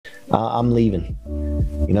I'm leaving.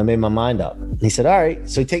 I made my mind up. And he said, all right.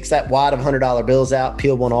 So he takes that wad of $100 bills out,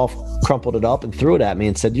 peeled one off, crumpled it up, and threw it at me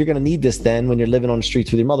and said, you're going to need this then when you're living on the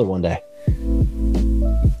streets with your mother one day.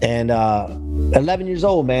 And 11 years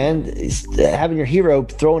old, man, having your hero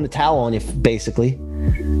throwing the towel on you, basically.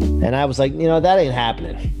 And I was like, that ain't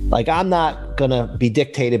happening. Like, I'm not going to be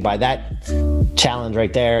dictated by that challenge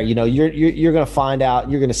right there. You're going to find out,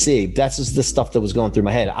 you're going to see. That's just the stuff that was going through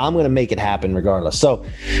my head. I'm going to make it happen regardless. So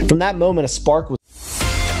from that moment, a spark was.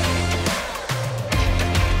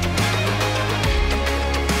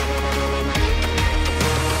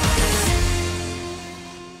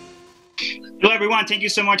 Hello, everyone. Thank you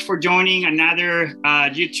so much for joining another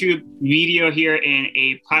YouTube video here in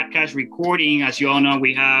a podcast recording. As you all know,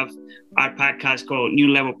 we have our podcast called New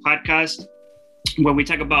Level Podcast, where we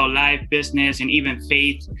talk about life, business, and even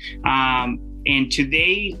faith. And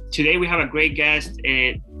today we have a great guest.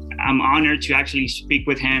 I'm honored to actually speak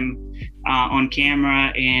with him on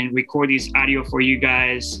camera and record this audio for you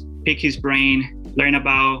guys, pick his brain, learn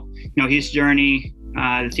about his journey,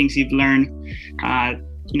 the things he's learned,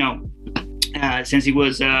 since he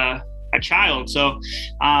was a child. So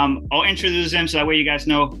I'll introduce him so that way you guys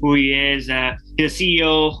know who he is. He's the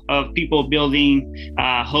CEO of People Building,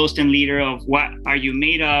 host and leader of What Are You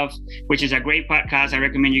Made Of, which is a great podcast. I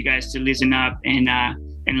recommend you guys to listen up and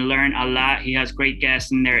learn a lot. He has great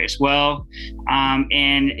guests in there as well.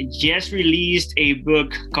 And just released a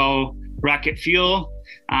book called Rocket Fuel,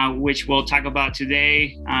 which we'll talk about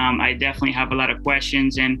today. I definitely have a lot of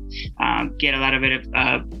questions and get a lot of it,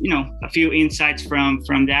 a few insights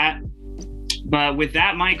from that. But with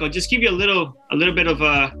that, Mike, I'll just give you a little bit of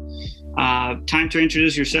time to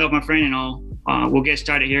introduce yourself, my friend, and we'll get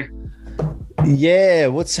started here. Yeah,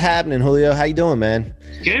 what's happening, Julio? How you doing, man?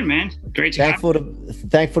 Good, man. Great to have you.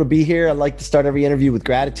 Thankful to be here. I like to start every interview with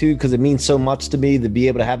gratitude because it means so much to me to be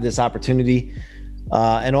able to have this opportunity.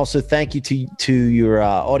 And also thank you to your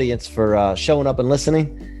audience for showing up and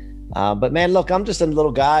listening. But man, look, I'm just a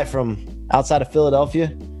little guy from outside of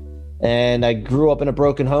Philadelphia, and I grew up in a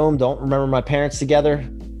broken home. Don't remember my parents together.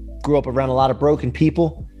 Grew up around a lot of broken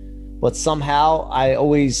people, but somehow I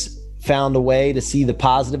always found a way to see the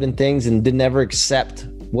positive in things and didn't ever accept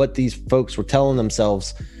what these folks were telling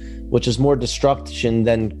themselves, which is more destruction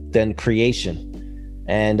than creation.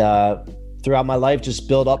 And throughout my life, just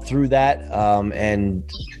build up through that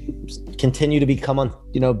and continue to become,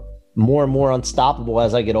 more and more unstoppable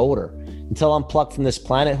as I get older. Until I'm plucked from this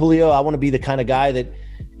planet, Julio, I want to be the kind of guy that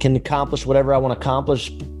can accomplish whatever I want to accomplish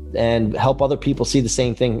and help other people see the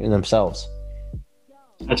same thing in themselves.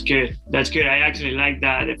 That's good. I actually like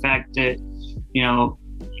that. The fact that,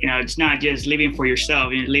 it's not just living for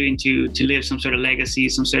yourself, you're living to live some sort of legacy,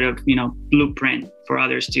 some sort of, blueprint for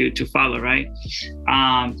others to follow, right?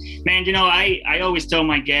 Man, I always tell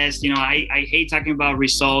my guests, I hate talking about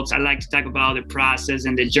results. I like to talk about the process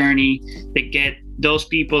and the journey that get those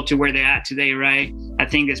people to where they're at today, right? I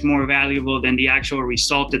think it's more valuable than the actual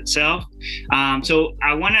result itself. So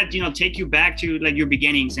I want to, take you back to like your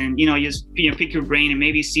beginnings and, just, pick your brain and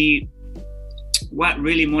maybe see what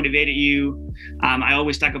really motivated you. I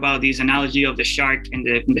always talk about this analogy of the shark in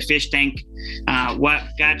the fish tank. What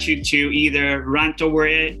got you to either run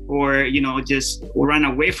toward it or, just run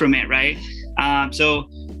away from it, right? So,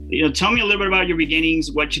 tell me a little bit about your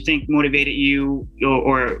beginnings, what you think motivated you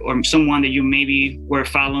or someone that you maybe were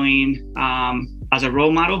following as a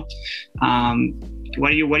role model. What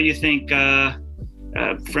do you think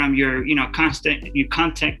from your, your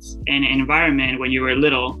context and environment when you were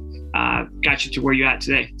little got you to where you're at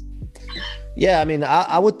today? Yeah, I mean,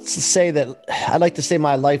 I would say that I'd like to say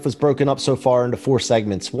my life was broken up so far into 4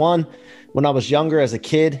 segments. One, when I was younger as a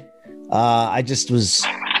kid, I just was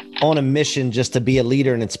on a mission just to be a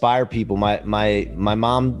leader and inspire people. My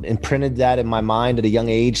mom imprinted that in my mind at a young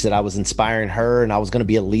age that I was inspiring her and I was going to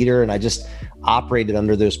be a leader, and I just operated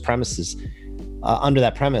under those premises, under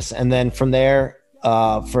that premise. And then from there,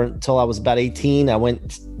 until I was about 18, I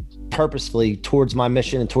went purposefully towards my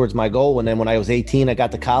mission and towards my goal. And then when I was 18, I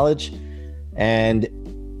got to college and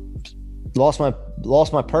lost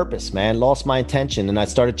my purpose, man, lost my intention. And I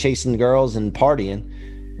started chasing girls and partying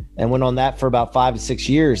and went on that for about 5 to 6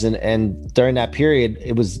 years. And during that period,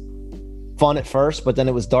 it was fun at first, but then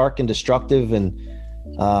it was dark and destructive and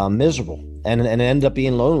miserable. And it ended up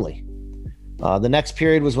being lonely. The next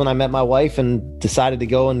period was when I met my wife and decided to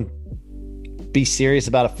go and be serious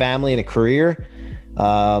about a family and a career.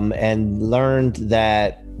 And learned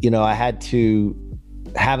that, I had to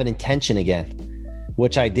have an intention again,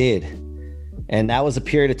 which I did. And that was a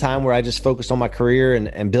period of time where I just focused on my career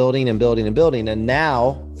and building and building and building. And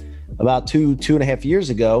now about two and a half years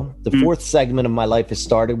ago, the fourth segment of my life has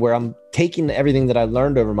started, where I'm taking everything that I've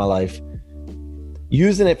learned over my life,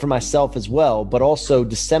 using it for myself as well, but also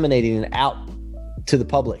disseminating it out to the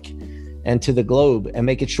public and to the globe, and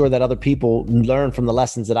making sure that other people learn from the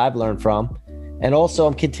lessons that I've learned from. And also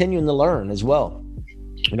I'm continuing to learn as well.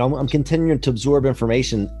 I'm continuing to absorb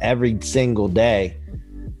information every single day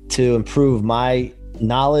to improve my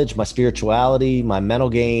knowledge, my spirituality, my mental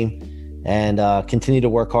game, and continue to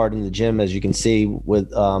work hard in the gym, as you can see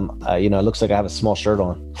with, it looks like I have a small shirt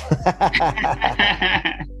on.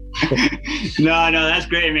 No, that's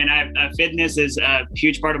great, man. Fitness is a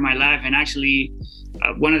huge part of my life. And actually,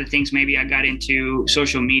 one of the things maybe I got into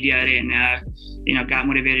social media and, got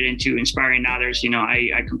motivated into inspiring others.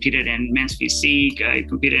 I competed in men's physique. I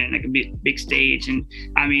competed in like a big stage. And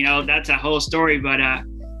I mean, that's a whole story, but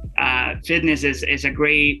fitness is a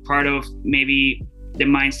great part of maybe the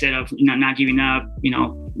mindset of, not giving up,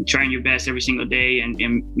 trying your best every single day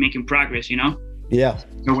and making progress, Yeah.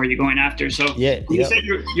 Or where you're going after. So you said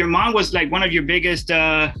your mom was like one of your biggest,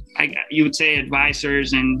 you would say,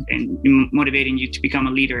 advisors and motivating you to become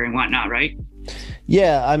a leader and whatnot, right?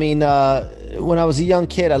 Yeah. I mean, when I was a young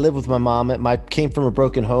kid, I lived with my mom. I came from a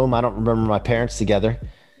broken home. I don't remember my parents together.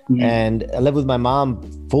 Mm-hmm. And I lived with my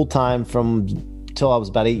mom full time from till I was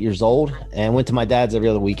about 8 years old, and went to my dad's every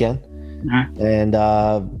other weekend. Uh-huh. And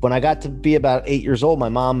when I got to be about 8 years old, my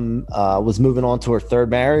mom was moving on to her third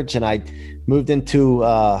marriage, and I moved into,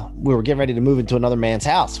 we were getting ready to move into another man's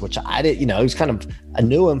house, which I didn't, he was I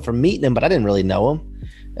knew him from meeting him, but I didn't really know him.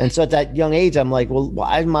 And so at that young age, I'm like, well,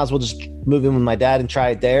 I might as well just move in with my dad and try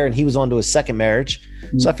it there. And he was on to his second marriage.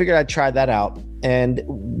 Mm-hmm. So I figured I'd try that out. And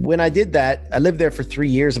when I did that, I lived there for 3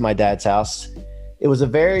 years in my dad's house. It was a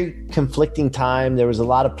very conflicting time. There was a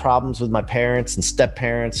lot of problems with my parents and step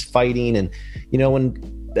parents fighting. And,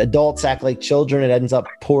 when adults act like children, it ends up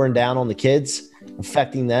pouring down on the kids,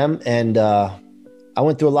 affecting them. And I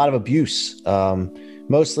went through a lot of abuse,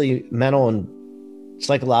 mostly mental and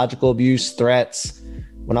psychological abuse, threats.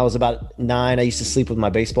 When I was about 9, I used to sleep with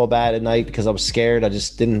my baseball bat at night because I was scared. I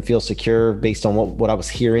just didn't feel secure based on what I was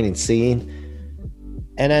hearing and seeing.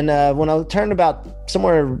 And then when I turned about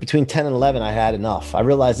somewhere between 10 and 11, I had enough. I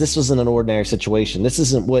realized this wasn't an ordinary situation. This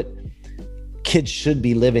isn't what kids should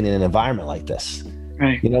be living in an environment like this.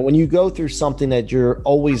 Right. When you go through something that you're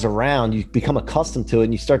always around, you become accustomed to it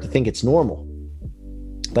and you start to think it's normal.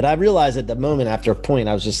 But I realized at that moment, after a point,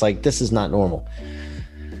 I was just like, this is not normal.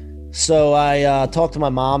 So I talked to my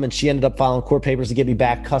mom, and she ended up filing court papers to get me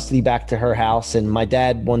custody back to her house. And my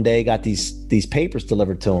dad one day got these papers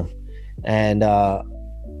delivered to him. And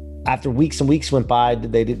after weeks and weeks went by,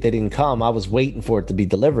 they didn't come. I was waiting for it to be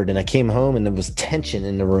delivered, and I came home and there was tension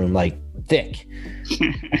in the room, like thick.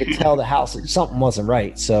 I could tell the house, something wasn't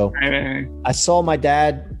right. So I saw my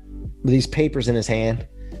dad with these papers in his hand,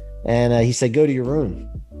 and he said, "Go to your room."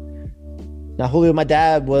 Now, Julio, my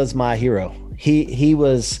dad was my hero. He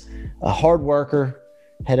was a hard worker,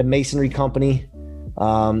 had a masonry company,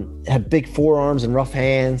 had big forearms and rough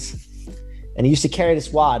hands. And he used to carry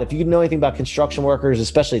this wad. If you know anything about construction workers,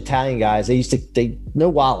 especially Italian guys, they no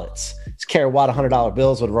wallets. Just carry a wad of $100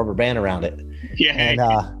 bills with a rubber band around it. Yeah. And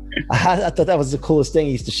I thought that was the coolest thing.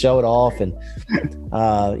 He used to show it off. And,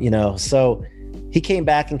 so he came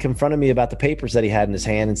back and confronted me about the papers that he had in his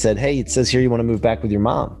hand and said, "Hey, it says here you want to move back with your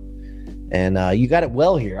mom. And you got it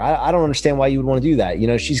well here. I don't understand why you would want to do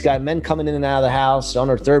that. She's got men coming in and out of the house on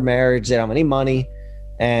her third marriage. They don't have any money.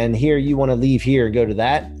 And here you want to leave here and go to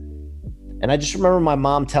that." And I just remember my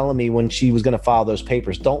mom telling me when she was going to file those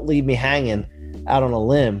papers, "Don't leave me hanging out on a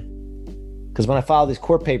limb. Because when I file these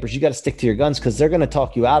court papers, you got to stick to your guns because they're going to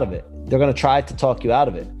talk you out of it. They're going to try to talk you out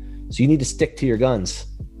of it. So you need to stick to your guns."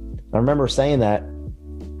 I remember saying that.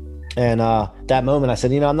 And that moment I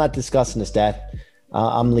said, "I'm not discussing this, Dad.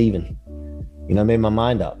 I'm leaving." I made my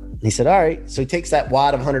mind up. And he said, "All right." So he takes that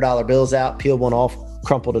wad of $100 bills out, peeled one off,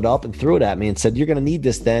 crumpled it up, and threw it at me and said, "You're going to need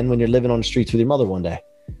this then when you're living on the streets with your mother one day."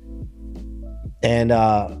 And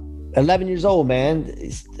 11 years old, man,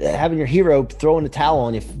 having your hero throwing the towel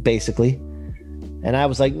on you, basically. And I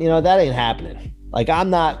was like, that ain't happening. Like, I'm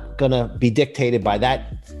not going to be dictated by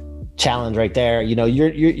that challenge right there.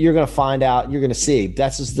 You're going to find out, you're going to see.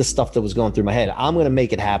 That's just the stuff that was going through my head. I'm going to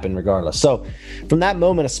make it happen regardless. So from that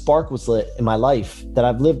moment, a spark was lit in my life that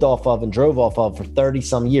I've lived off of and drove off of for 30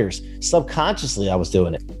 some years. Subconsciously, I was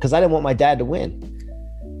doing it because I didn't want my dad to win.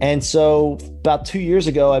 And so about 2 years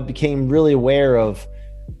ago, I became really aware of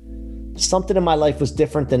something in my life was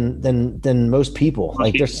different than most people.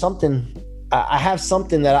 Like there's something, I have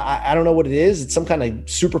something that I don't know what it is. It's some kind of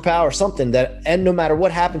superpower or something that, and no matter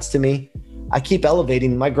what happens to me, I keep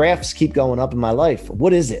elevating. My graphs keep going up in my life.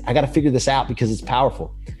 What is it? I got to figure this out because it's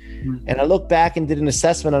powerful. And I looked back and did an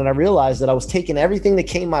assessment, and I realized that I was taking everything that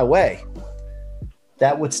came my way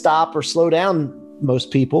that would stop or slow down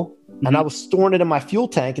most people. And I was storing it in my fuel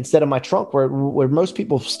tank instead of my trunk where most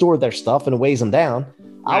people store their stuff and it weighs them down.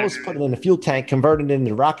 I was putting it in a fuel tank, converting it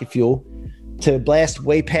into rocket fuel to blast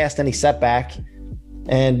way past any setback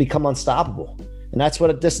and become unstoppable. And that's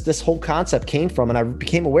what this whole concept came from. And I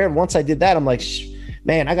became aware. Once I did that, I'm like,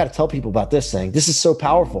 man, I got to tell people about this thing. This is so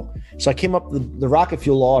powerful. So I came up with the rocket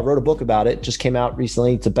fuel law. I wrote a book about it. It just came out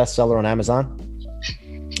recently. It's a bestseller on Amazon.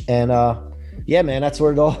 And yeah, man, that's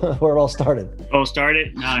where it all started. Oh,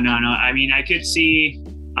 started? No. I mean, I could see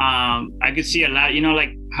a lot,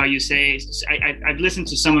 like how you say, I've listened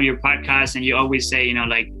to some of your podcasts and you always say,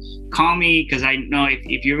 like, call me because I know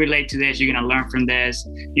if you relate to this, you're going to learn from this.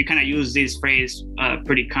 You kind of use this phrase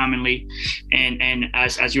pretty commonly. And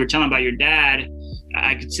as you were telling about your dad,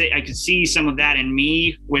 I could see some of that in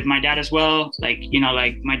me with my dad as well. Like,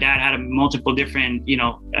 like my dad had multiple different,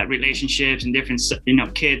 relationships and different,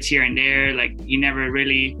 kids here and there. Like he never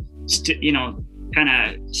really, kind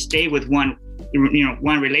of stayed with one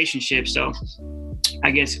relationship. So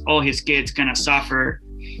I guess all his kids kind of suffer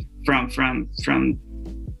from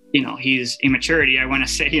his immaturity, I want to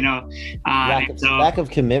say, lack of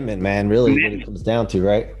commitment, man, really what it comes down to,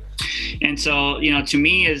 right? And so, to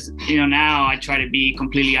me is, now I try to be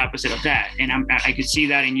completely opposite of that. And I could see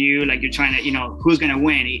that in you, like you're trying to, who's going to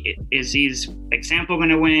win? Is his example going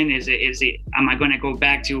to win? Am I going to go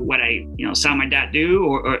back to what I, saw my dad do,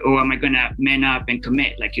 or am I going to man up and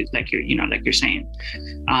commit like you're saying?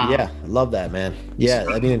 Yeah, I love that, man. Yeah.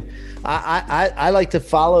 I mean, I like to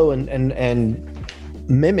follow and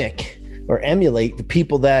mimic or emulate the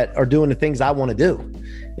people that are doing the things I want to do.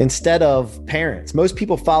 Instead of parents. Most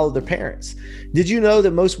people follow their parents. Did you know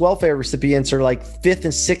that most welfare recipients are like 5th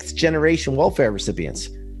and 6th generation welfare recipients?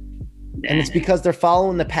 And it's because they're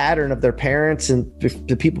following the pattern of their parents and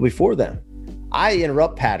the people before them. I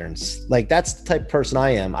interrupt patterns. Like that's the type of person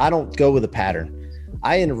I am. I don't go with a pattern.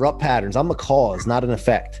 I interrupt patterns. I'm a cause, not an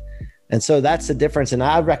effect. And so that's the difference. And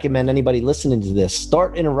I recommend anybody listening to this,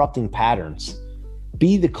 start interrupting patterns.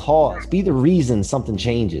 Be the cause, be the reason something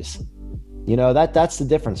changes. That's the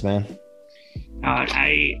difference, man. And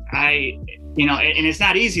it's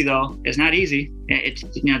not easy though. It's not easy. It's,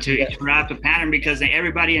 to interrupt a pattern because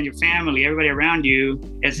everybody in your family, everybody around you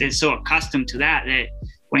is so accustomed to that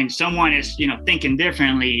when someone is, thinking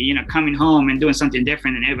differently, coming home and doing something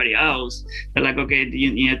different than everybody else, they're like, okay,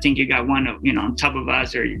 you think you got one of, on top of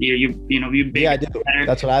us, or you big. Yeah, I do. Better.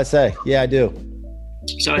 That's what I say. Yeah, I do.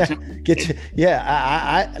 So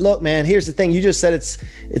I look, man, here's the thing. You just said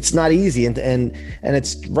it's not easy and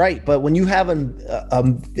it's right. But when you have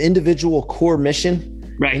an individual core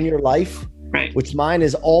mission in your life, which mine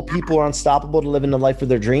is all people are unstoppable to live in the life of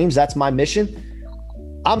their dreams. That's my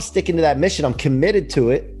mission. I'm sticking to that mission. I'm committed to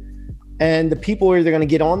it. And the people are either going to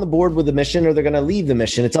get on the board with the mission or they're going to leave the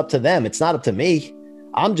mission. It's up to them. It's not up to me.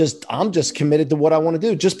 I'm just committed to what I want to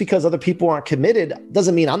do. Just because other people aren't committed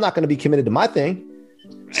doesn't mean I'm not going to be committed to my thing.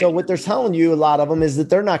 So what they're telling you, a lot of them, is that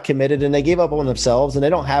they're not committed and they gave up on themselves and they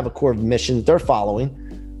don't have a core mission that they're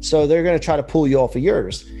following. So they're going to try to pull you off of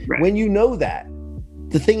yours. Right. When you know that,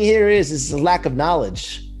 the thing here is a lack of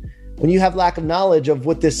knowledge. When you have lack of knowledge of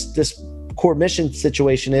what this core mission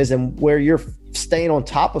situation is and where you're staying on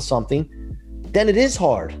top of something, then it is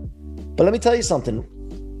hard. But let me tell you something.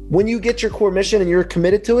 When you get your core mission and you're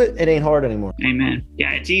committed to it, it ain't hard anymore. Amen.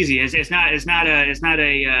 Yeah, it's easy. It's not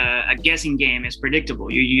a guessing game. It's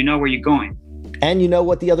predictable. You know where you're going. And you know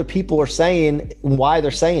what the other people are saying and why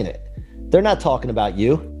they're saying it. They're not talking about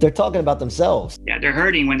you. They're talking about themselves. Yeah, they're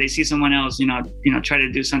hurting when they see someone else, try to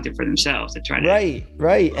do something for themselves. They try to.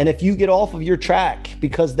 Right. And if you get off of your track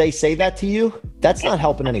because they say that to you, that's not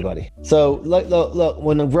helping anybody. So look,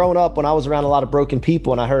 when growing up, when I was around a lot of broken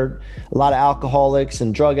people and I heard a lot of alcoholics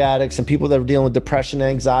and drug addicts and people that were dealing with depression and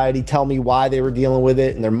anxiety tell me why they were dealing with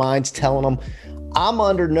it and their mind's telling them, I'm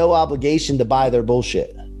under no obligation to buy their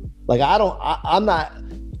bullshit. Like I don't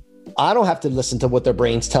have to listen to what their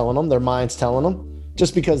brain's telling them, their mind's telling them,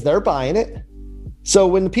 just because they're buying it. So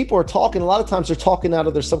when the people are talking, a lot of times they're talking out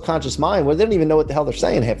of their subconscious mind where they don't even know what the hell they're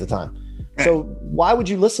saying half the time. Right. So why would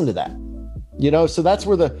you listen to that? So that's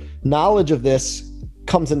where the knowledge of this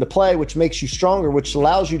comes into play, which makes you stronger, which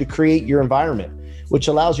allows you to create your environment, which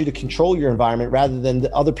allows you to control your environment rather than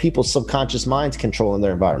the other people's subconscious minds controlling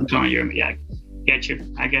their environment. I get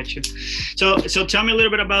you. So tell me a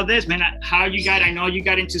little bit about this, man. I know you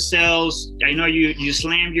got into sales. I know you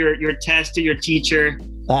slammed your test to your teacher.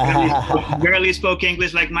 barely spoke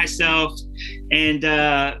English like myself, and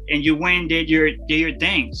you went and did your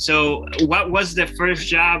thing. So what was the first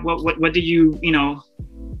job? What did you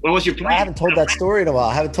what was your plan? I haven't told that story in a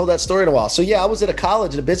while. So yeah, I was at a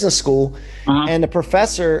college, at a business school, and the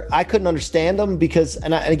professor, I couldn't understand him because,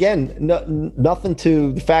 nothing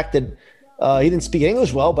to the fact that he didn't speak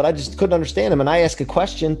English well, but I just couldn't understand him. And I asked a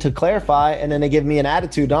question to clarify, and then they give me an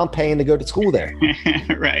attitude. I'm paying to go to school there.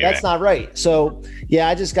 Right. That's not right. So yeah,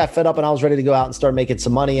 I just got fed up and I was ready to go out and start making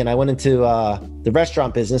some money. And I went into the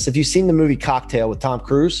restaurant business. If you've seen the movie Cocktail with Tom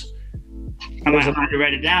Cruise, I'm going to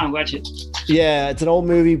write it down. Watch it. Yeah, it's an old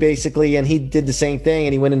movie basically, and he did the same thing,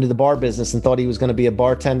 and he went into the bar business and thought he was going to be a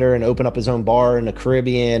bartender and open up his own bar in the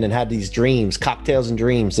Caribbean and had these dreams, cocktails and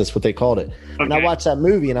dreams. That's what they called it. Okay. And I watched that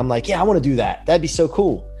movie and I'm like, yeah, I want to do that. That'd be so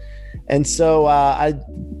cool. And so I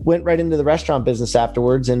went right into the restaurant business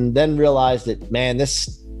afterwards, and then realized that, man,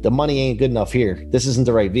 the money ain't good enough here. This isn't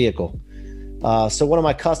the right vehicle. So one of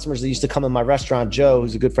my customers that used to come in my restaurant, Joe,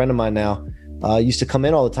 who's a good friend of mine now, used to come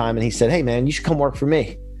in all the time, and he said, hey man, you should come work for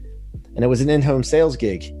me. And it was an in-home sales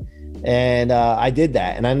gig. And I did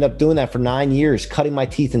that. And I ended up doing that for 9 years, cutting my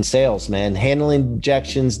teeth in sales, man, handling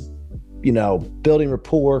objections, building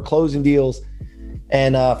rapport, closing deals.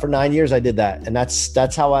 And for 9 years I did that. And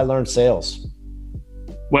that's how I learned sales.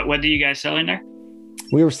 What do you guys sell in there?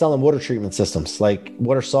 We were selling water treatment systems, like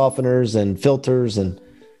water softeners and filters. And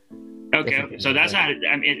okay. So that's not,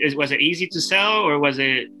 was it easy to sell, or was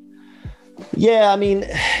it? Yeah,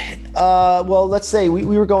 well, let's say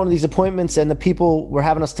we were going to these appointments, and the people were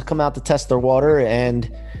having us to come out to test their water, and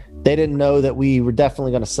they didn't know that we were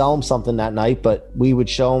definitely going to sell them something that night, but we would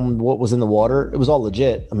show them what was in the water. It was all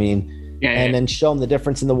legit. Then show them the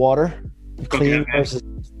difference in the water, clean versus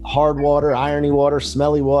hard water, irony water,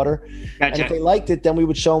 smelly water. Gotcha. And if they liked it, then we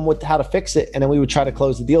would show them how to fix it, and then we would try to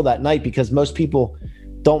close the deal that night, because most people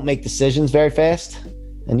don't make decisions very fast.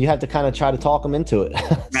 And you have to kind of try to talk them into it.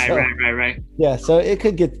 Right. Yeah, so it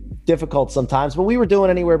could get difficult sometimes, but we were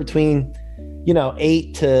doing anywhere between,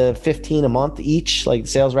 8 to 15 a month each, like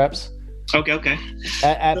sales reps. Okay.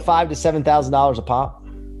 At $5,000 to $7,000 a pop.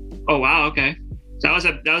 Oh wow, okay. So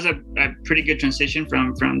that was a pretty good transition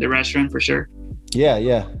from the restaurant for sure. Yeah.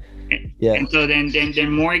 And so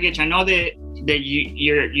then mortgage. I know that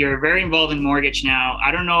you're very involved in mortgage now.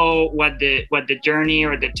 I don't know what the journey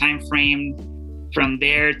or the time frame from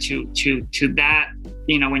there to that,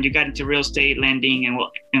 when you got into real estate lending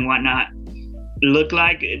and whatnot, look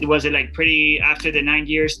like? Was it like pretty after the 9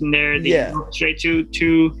 years in there, you go straight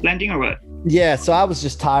to lending, or what? Yeah, so I was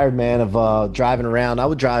just tired, man, of driving around. I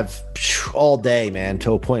would drive all day, man,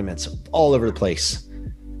 to appointments all over the place,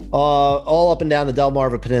 all up and down the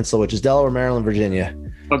Delmarva Peninsula, which is Delaware, Maryland, Virginia.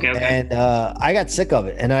 Okay. And I got sick of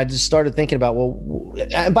it, and I just started thinking about,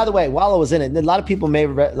 and by the way, while I was in it, a lot of people may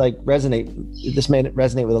resonate. This may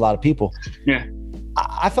resonate with a lot of people. Yeah.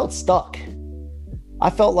 I felt stuck. I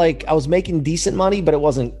felt like I was making decent money, but it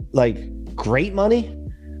wasn't like great money.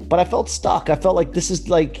 But I felt stuck. I felt like this is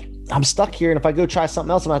like, I'm stuck here, and if I go try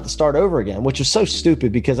something else, I'm gonna have to start over again, which was so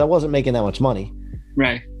stupid because I wasn't making that much money.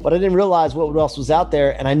 Right. But I didn't realize what else was out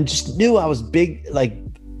there, and I just knew I was big, like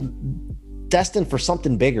destined for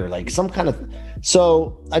something bigger, like some kind of.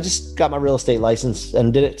 So I just got my real estate license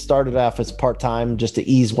and started off as part-time just to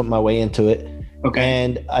ease my way into it. Okay.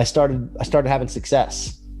 And I started having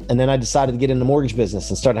success. And then I decided to get in the mortgage business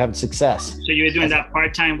and started having success. So you were doing that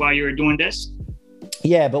part-time while you were doing this?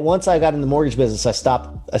 Yeah, but once I got in the mortgage business, I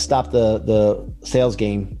stopped the sales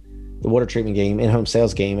game, the water treatment game, in-home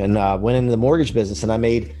sales game, and went into the mortgage business, and I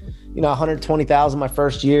made, $120,000 my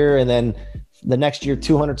first year, and then the next year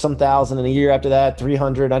 200 some thousand, and a year after that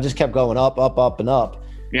 300. I just kept going up and up.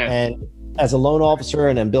 Yeah. And as a loan officer,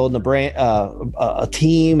 and then building a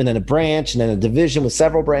team, and then a branch, and then a division with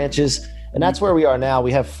several branches, and that's where we are now.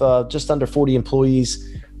 We have just under 40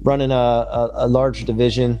 employees running a large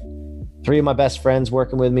division. 3 of my best friends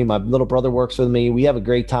working with me. My little brother works with me. We have a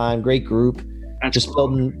great time, great group. That's just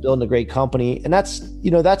cool. building a great company. And that's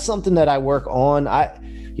something that I work on. I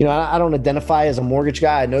don't identify as a mortgage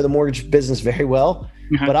guy. I know the mortgage business very well,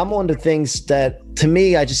 but I'm on to things that, to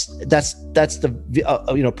me, that's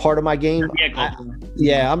the part of my game.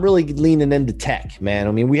 I'm really leaning into tech, man.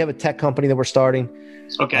 I mean, we have a tech company that we're starting.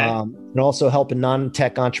 Okay. And also helping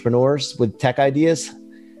non-tech entrepreneurs with tech ideas,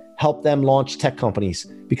 help them launch tech companies.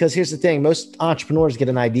 Because here's the thing, most entrepreneurs get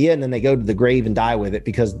an idea and then they go to the grave and die with it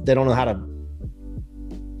because they don't know how to,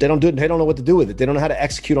 they don't know what to do with it. They don't know how to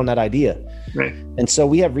execute on that idea. Right. And so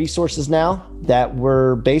we have resources now that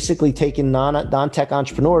we're basically taking non-tech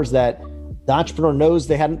entrepreneurs that the entrepreneur knows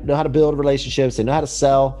they know how to build relationships, they know how to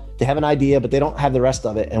sell, they have an idea, but they don't have the rest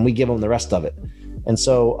of it. And we give them the rest of it. And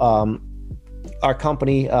so our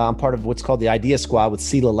company, I'm part of what's called the Idea Squad with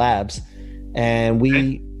Sela Labs, and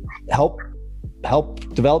we help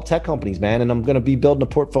develop tech companies, man. And I'm going to be building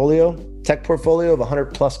a tech portfolio of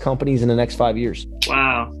 100 plus companies in the next 5 years.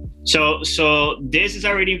 Wow. So this is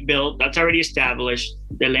already built. That's already established,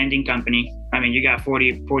 the lending company. I mean, you got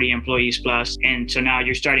 40 employees plus. And so now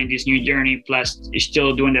you're starting this new journey, plus you're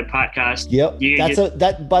still doing the podcast. Yep.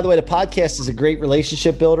 By the way, the podcast is a great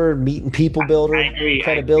relationship builder, meeting people builder,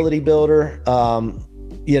 credibility builder,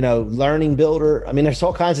 learning builder. I mean, there's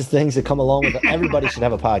all kinds of things that come along with it. Everybody should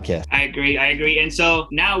have a podcast. I agree. And so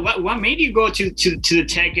now what made you go to the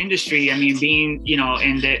tech industry? I mean, being,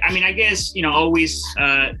 I guess, always,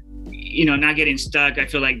 not getting stuck. I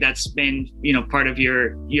feel like that's been, part of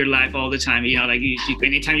your life all the time. Like you,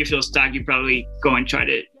 anytime you feel stuck, you probably go and try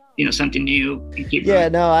to, something new.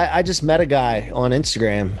 I just met a guy on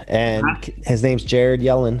Instagram, and his name's Jared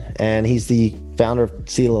Yellen, and he's the founder of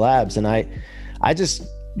Sela Labs. And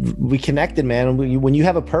we connected, man. And when you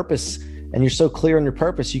have a purpose and you're so clear on your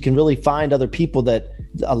purpose, you can really find other people that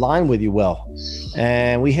align with you well.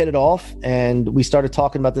 And we hit it off, and we started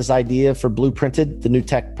talking about this idea for Blueprinted, the new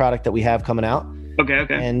tech product that we have coming out. Okay.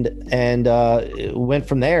 And it went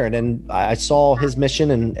from there. And then I saw his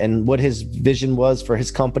mission and what his vision was for his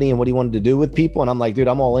company and what he wanted to do with people. And I'm like, dude,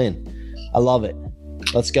 I'm all in. I love it.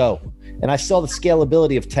 Let's go. And I saw the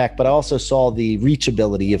scalability of tech, but I also saw the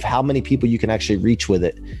reachability of how many people you can actually reach with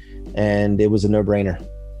it. And it was a no-brainer.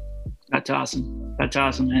 That's awesome.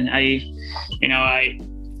 And I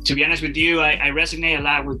to be honest with you, I resonate a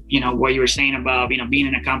lot with, what you were saying about, being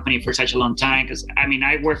in a company for such a long time. Cause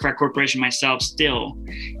I work for a corporation myself still.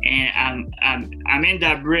 And I'm in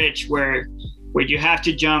that bridge where you have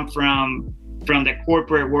to jump from the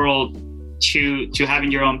corporate world to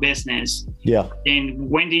having your own business. Yeah. And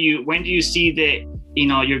when do you see that,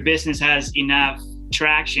 your business has enough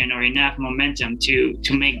traction or enough momentum to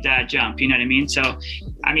make that jump? You know what I mean? So,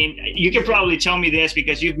 you can probably tell me this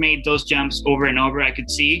because you've made those jumps over and over. I could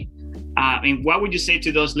see. What would you say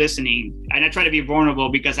to those listening? And I try to be vulnerable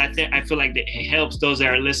because I feel like it helps those that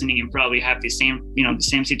are listening and probably have the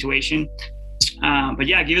same situation. But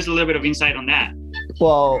yeah, give us a little bit of insight on that.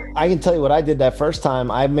 Well, I can tell you what I did that first time.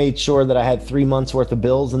 I made sure that I had 3 months worth of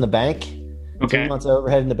bills in the bank, 3 months of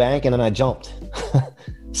overhead in the bank, and then I jumped.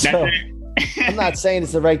 So I'm not saying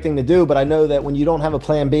it's the right thing to do, but I know that when you don't have a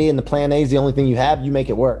plan B and the plan A is the only thing you have, you make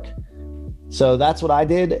it work. So that's what I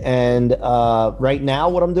did. And right now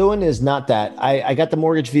what I'm doing is not that. I got the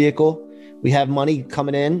mortgage vehicle. We have money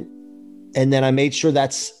coming in, and then I made sure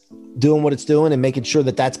that's doing what it's doing and making sure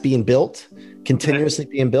that that's being built, continuously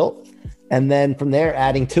being built. And then from there,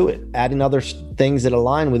 adding other things that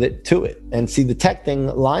align with it to it. And see, the tech thing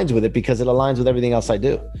aligns with it because it aligns with everything else I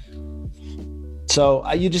do. So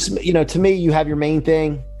you just, to me, you have your main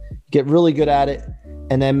thing, get really good at it,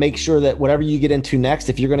 and then make sure that whatever you get into next,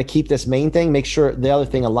 if you're going to keep this main thing, make sure the other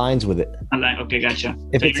thing aligns with it. Okay, gotcha.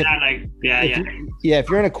 If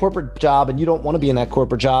you're in a corporate job and you don't want to be in that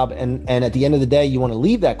corporate job, and at the end of the day, you want to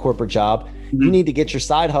leave that corporate job, you need to get your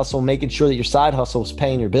side hustle, making sure that your side hustle is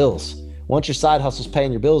paying your bills. Once your side hustle's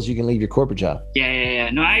paying your bills, you can leave your corporate job. Yeah.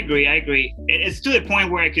 No, I agree. It's to the point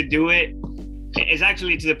where I could do it. It's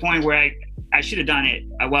actually to the point where I should have done it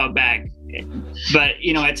a while back. But,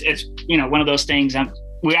 it's one of those things.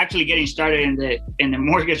 We're actually getting started in the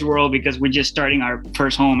mortgage world because we're just starting our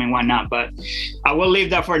first home and whatnot. But I will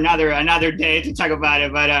leave that for another day to talk about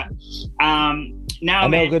it. But now,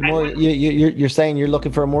 good morning. You're saying you're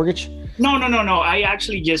looking for a mortgage? No. I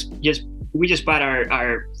actually we just bought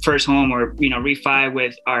our first home, or refi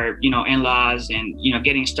with our in-laws, and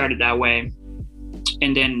getting started that way.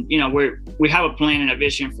 And then we have a plan and a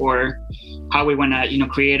vision for how we want to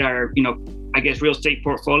create our I guess real estate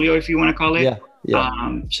portfolio, if you want to call it.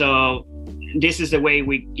 Yeah. So this is the way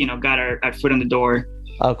we got our foot in the door.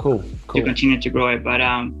 Oh, cool. To continue to grow it. But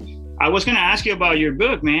I was going to ask you about your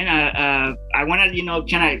book, man. I want to,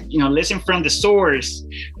 kind of, listen from the source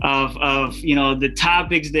of the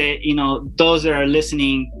topics that, those that are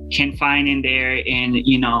listening can find in there,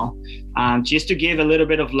 and, just to give a little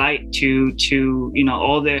bit of light to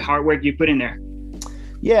all the hard work you put in there.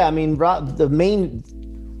 Yeah. I mean, Rob, the main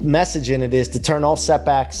message in it is to turn all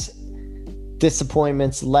setbacks,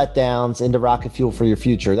 disappointments, letdowns into rocket fuel for your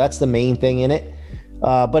future. That's the main thing in it.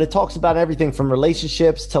 But it talks about everything from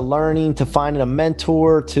relationships to learning to finding a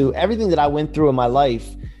mentor to everything that I went through in my life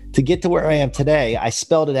to get to where I am today. I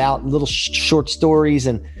spelled it out in little short stories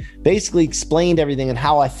and basically explained everything and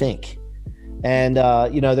how I think. And,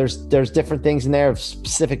 there's different things in there of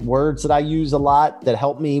specific words that I use a lot that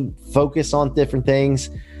help me focus on different things.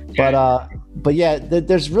 But but yeah,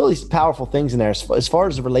 there's really powerful things in there. As far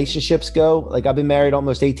as the relationships go, like I've been married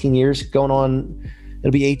almost 18 years, going on,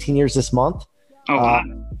 it'll be 18 years this month. Oh, wow.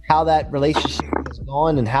 How that relationship has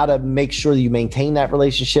gone and how to make sure that you maintain that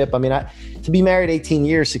relationship. I mean, to be married 18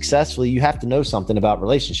 years successfully, you have to know something about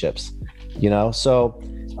relationships, you know? So,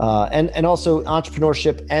 and also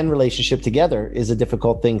entrepreneurship and relationship together is a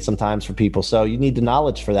difficult thing sometimes for people. So you need the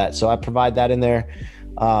knowledge for that. So I provide that in there.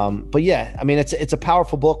 But yeah, I mean, it's a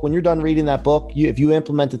powerful book. When you're done reading that book, if you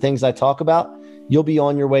implement the things I talk about, you'll be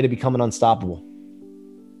on your way to becoming unstoppable.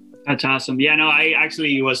 That's awesome. Yeah, no, I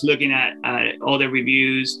actually was looking at all the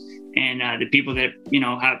reviews and the people that,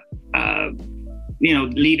 have,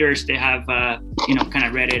 leaders that have, kind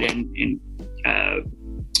of read it and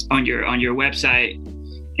on your website.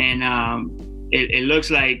 And it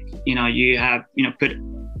looks like, you have, put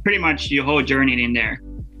pretty much your whole journey in there.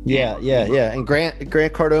 Yeah. And Grant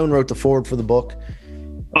Cardone wrote the foreword for the book.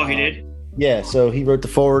 Oh, he did? Yeah. So he wrote the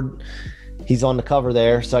foreword. He's on the cover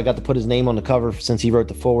there. So I got to put his name on the cover since he wrote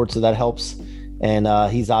the foreword. So that helps. And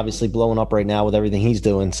he's obviously blowing up right now with everything he's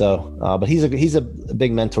doing. So, but he's a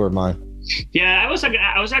big mentor of mine. Yeah, I was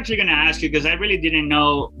actually going to ask you, because I really didn't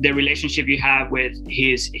know the relationship you have with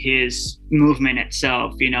his movement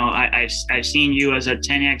itself. I've seen you as a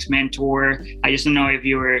 10X mentor. I just don't know if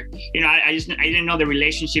you were, I didn't know the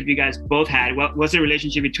relationship you guys both had. What was the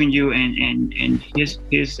relationship between you and his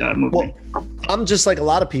movement? Well, I'm just like a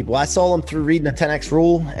lot of people. I saw him through reading the 10X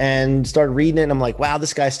rule and started reading it. And I'm like, wow,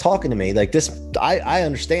 this guy's talking to me like this. I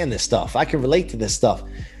understand this stuff. I can relate to this stuff.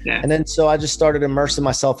 Yeah. And then so I just started immersing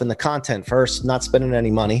myself in the content first, not spending any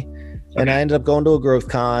money. And I ended up going to a growth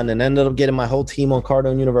con and ended up getting my whole team on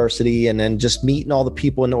Cardone University, and then just meeting all the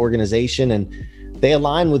people in the organization, and they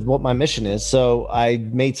align with what my mission is. So I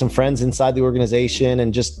made some friends inside the organization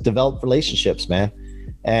and just developed relationships, man.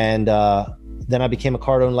 And then I became a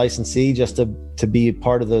Cardone licensee just to be a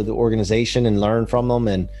part of the organization and learn from them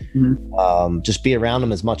and just be around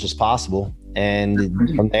them as much as possible. And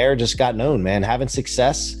from there, just got known, man. Having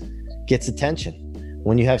success gets attention.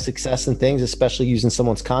 When you have success in things, especially using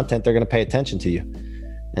someone's content, they're going to pay attention to you.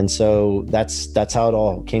 And so that's how it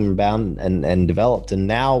all came about and developed. And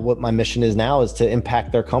now what my mission is now is to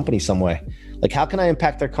impact their company some way. Like, how can I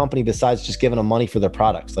impact their company besides just giving them money for their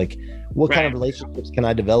products? Like, what kind of relationships can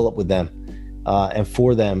I develop with them and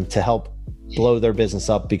for them to help blow their business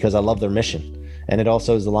up, because I love their mission. And it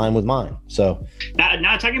also is aligned with mine. So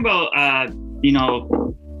now talking about,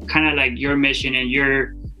 kind of like your mission and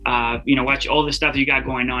your, watch all the stuff you got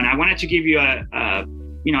going on. I wanted to give you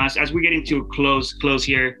as we get into close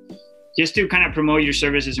here, just to kind of promote your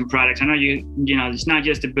services and products. I know it's not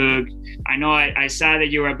just a book. I know I saw that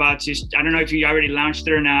you were about to, I don't know if you already launched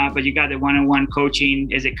it or not, but you got the one-on-one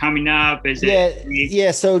coaching. Is it coming up?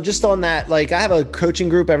 Yeah. So just on that, like, I have a coaching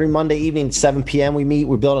group every Monday evening at 7 p.m. We meet,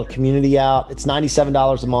 we build a community out. It's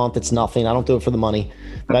 $97 a month. It's nothing. I don't do it for the money,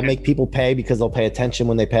 but I make people pay because they'll pay attention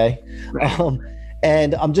when they pay. Right.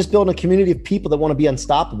 And I'm just building a community of people that want to be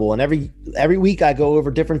unstoppable. And every week I go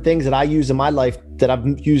over different things that I use in my life that I've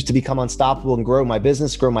used to become unstoppable and grow my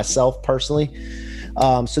business, grow myself personally.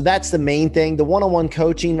 So that's the main thing. The one-on-one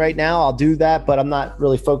coaching right now, I'll do that, but I'm not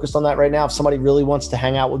really focused on that right now. If somebody really wants to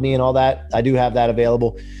hang out with me and all that, I do have that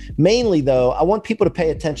available. Mainly though, I want people to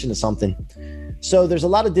pay attention to something. So there's a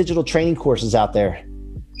lot of digital training courses out there.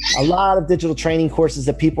 A lot of digital training courses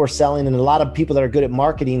that people are selling, and a lot of people that are good at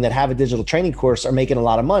marketing that have a digital training course are making a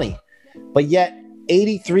lot of money. But yet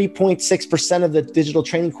 83.6% of the digital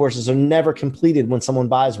training courses are never completed when someone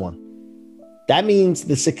buys one. That means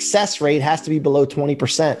the success rate has to be below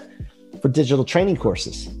 20% for digital training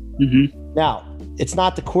courses. Mm-hmm. Now, it's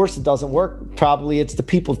not the course that doesn't work. Probably it's the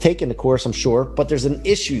people taking the course, I'm sure, but there's an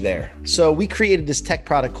issue there. So we created this tech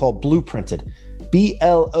product called Blueprinted,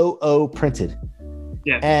 BLOO printed.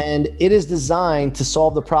 Yeah. And it is designed to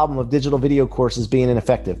solve the problem of digital video courses being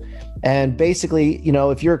ineffective. And basically,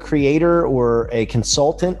 if you're a creator or a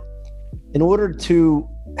consultant, in order to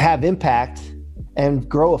have impact and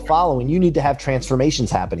grow a following, you need to have transformations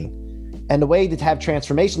happening. And the way to have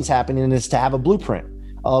transformations happening is to have a blueprint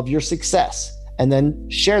of your success and then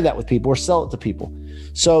share that with people or sell it to people.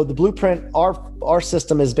 So the blueprint, our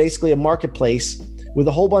system is basically a marketplace with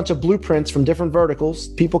a whole bunch of blueprints from different verticals.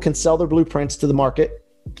 People can sell their blueprints to the market.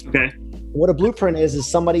 Okay. What a blueprint is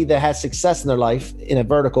somebody that has success in their life in a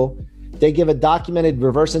vertical. They give a documented,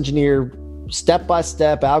 reverse engineer,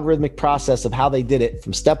 step-by-step algorithmic process of how they did it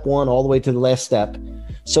from step one all the way to the last step.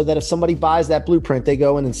 So that if somebody buys that blueprint, they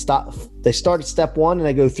go in and they start at step one and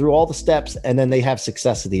they go through all the steps, and then they have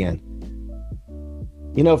success at the end.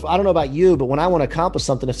 I don't know about you, but when I want to accomplish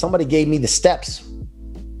something, if somebody gave me the steps,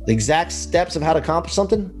 the exact steps of how to accomplish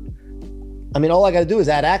something, I mean, all I got to do is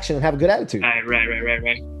add action and have a good attitude.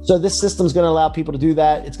 Right. So this system's going to allow people to do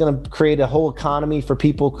that. It's going to create a whole economy for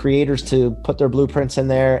people, creators, to put their blueprints in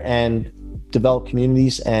there and develop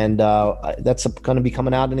communities. And that's going to be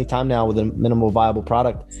coming out anytime now with a minimal viable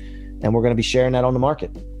product. And we're going to be sharing that on the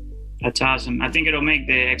market. That's awesome. I think it'll make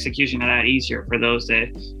the execution a lot easier for those that,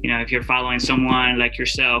 if you're following someone like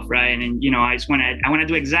yourself, right? And then, I want to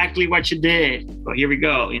do exactly what you did. Well, here we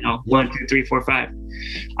go, 1, 2, 3, 4, 5.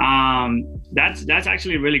 That's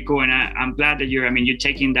actually really cool. And I'm glad that you're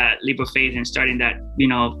taking that leap of faith and starting that,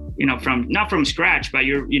 from not from scratch, but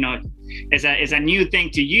you're, it's a new thing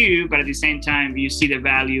to you, but at the same time, you see the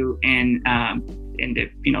value in the,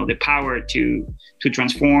 the power to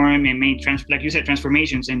transform and make like you said,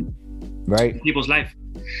 transformations in people's life.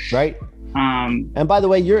 Right. And by the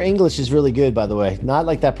way, your English is really good, by the way, not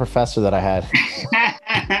like that professor that I had.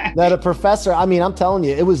 That a professor, I'm telling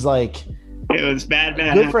you, it was like, it was bad.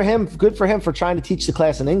 Good for him for trying to teach the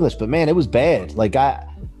class in English, but man, it was bad. Like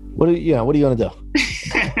what are you going to do?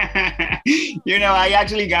 I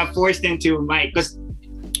actually got forced into because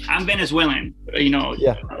I'm Venezuelan,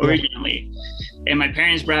 originally. And my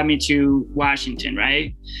parents brought me to Washington,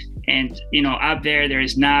 right? And, up there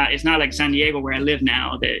it's not like San Diego where I live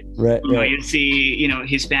now that, you see,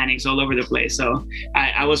 Hispanics all over the place. So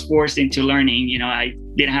I was forced into learning, I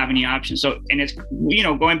didn't have any options. So, and it's,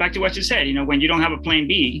 going back to what you said, when you don't have a plan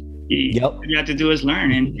B, you have to do is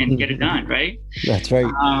learn and get it done, right? That's right.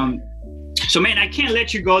 So, man, I can't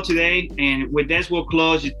let you go today. And with this, we'll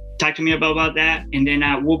close. Talk to me about that. And then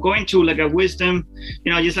we'll go into like a wisdom,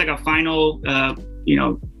 just like a final,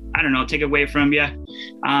 I don't know, take away from you.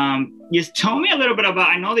 Just tell me a little bit about,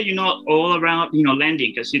 I know that all around,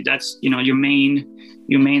 lending, because that's, your main,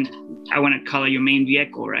 I want to call it your main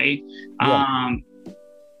vehicle, right? Yeah.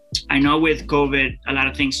 I know with COVID, a lot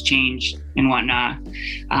of things changed and whatnot.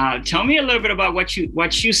 Tell me a little bit about what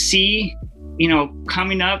you see,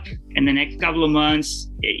 coming up in the next couple of months,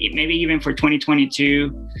 maybe even for 2022,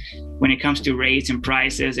 when it comes to rates and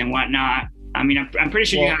prices and whatnot. I'm pretty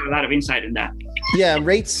sure you have a lot of insight in that. Yeah,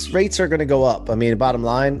 rates are going to go up. Bottom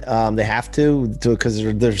line, they have to because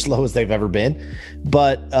they're as low as they've ever been.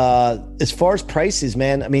 But as far as prices,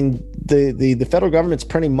 man, the federal government's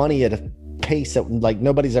printing money at a pace that like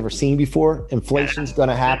nobody's ever seen before. Inflation's going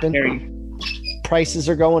to happen. Prices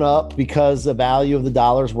are going up because the value of the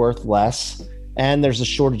dollar is worth less. And there's a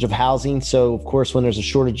shortage of housing. So, of course, when there's a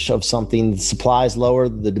shortage of something, the supply is lower,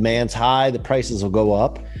 the demand's high, the prices will go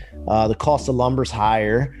up. The cost of lumber's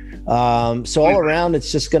higher. So all around,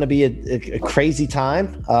 it's just going to be a crazy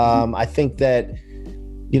time. I think that,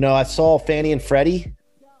 I saw Fannie and Freddie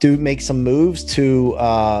make some moves to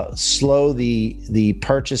slow the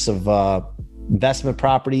purchase of investment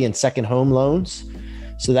property and second home loans.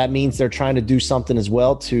 So that means they're trying to do something as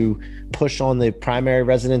well to push on the primary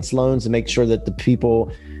residence loans and make sure that the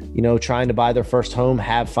people, trying to buy their first home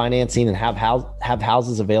have financing and have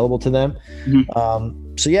houses available to them. Mm-hmm.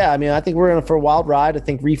 So yeah, I think we're in for a wild ride. I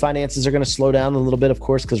think refinances are going to slow down a little bit, of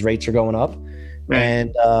course, because rates are going up. Right.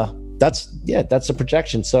 And that's a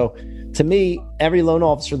projection. So to me, every loan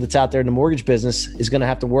officer that's out there in the mortgage business is going to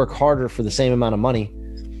have to work harder for the same amount of money.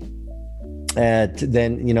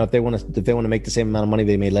 Then, if they want to make the same amount of money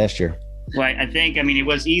they made last year. Well, I think, it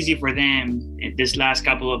was easy for them this last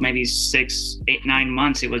couple of maybe 6, 8, 9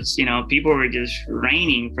 months. It was, people were just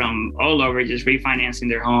raining from all over, just refinancing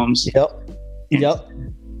their homes. Yep.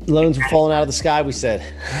 Loans were falling out of the sky, we said.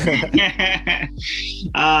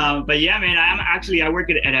 But yeah, man, I work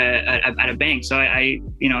at a bank. So I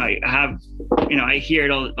hear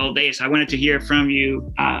it all day. So I wanted to hear from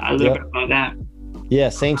you a little bit about that. Yeah,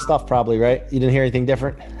 same stuff probably, right? You didn't hear anything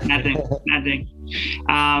different? Nothing.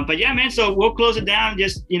 But yeah, man, so we'll close it down.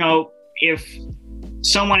 Just, if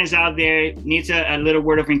someone is out there, needs a little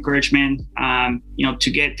word of encouragement, to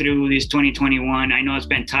get through this 2021. I know it's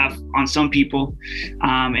been tough on some people.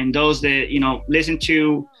 And those that, listen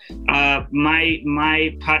to my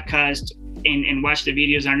podcast and watch the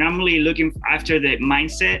videos are normally looking after the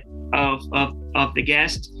mindset of the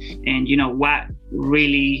guest and, what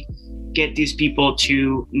really get these people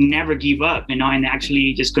to never give up, and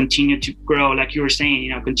actually just continue to grow. Like you were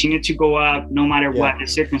saying, continue to go up no matter what the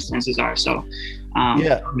circumstances are. So,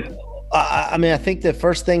 I think the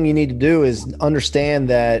first thing you need to do is understand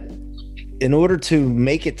that in order to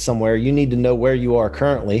make it somewhere, you need to know where you are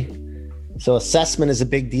currently. So assessment is a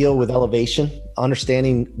big deal with elevation,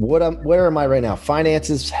 understanding where am I right now?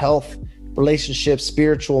 Finances, health, relationships,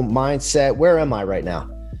 spiritual, mindset. Where am I right now?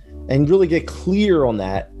 And really get clear on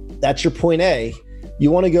that. That's your point A.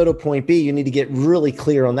 You want to go to point B, you need to get really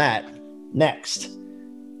clear on that next.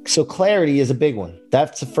 So clarity is a big one.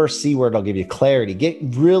 That's the first C word I'll give you, clarity. Get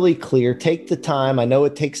really clear. Take the time. I know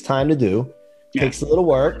it takes time to do. Takes a little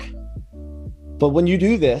work. But when you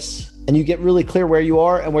do this and you get really clear where you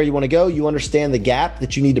are and where you want to go, you understand the gap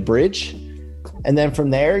that you need to bridge. And then from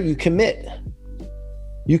there, you commit.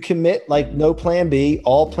 You commit like no plan B,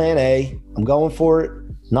 all plan A. I'm going for it.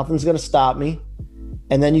 Nothing's going to stop me.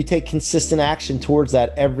 And then you take consistent action towards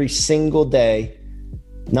that every single day,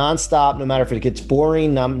 nonstop, no matter if it gets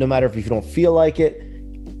boring, no matter if you don't feel like it.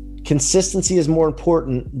 Consistency is more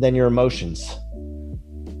important than your emotions.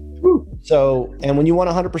 So, and when you want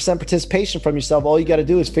 100% participation from yourself, all you got to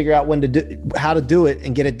do is figure out how to do it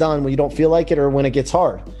and get it done when you don't feel like it or when it gets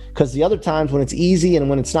hard. Because the other times when it's easy and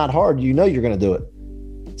when it's not hard, you know you're going to do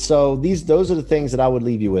it. So those are the things that I would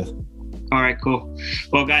leave you with. All right, cool.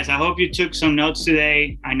 Well, guys, I hope you took some notes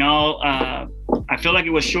today. I know I feel like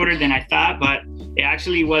it was shorter than I thought, but it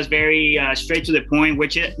actually was very straight to the point,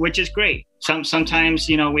 which is great. Sometimes,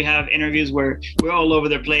 we have interviews where we're all over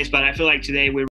the place, but I feel like today we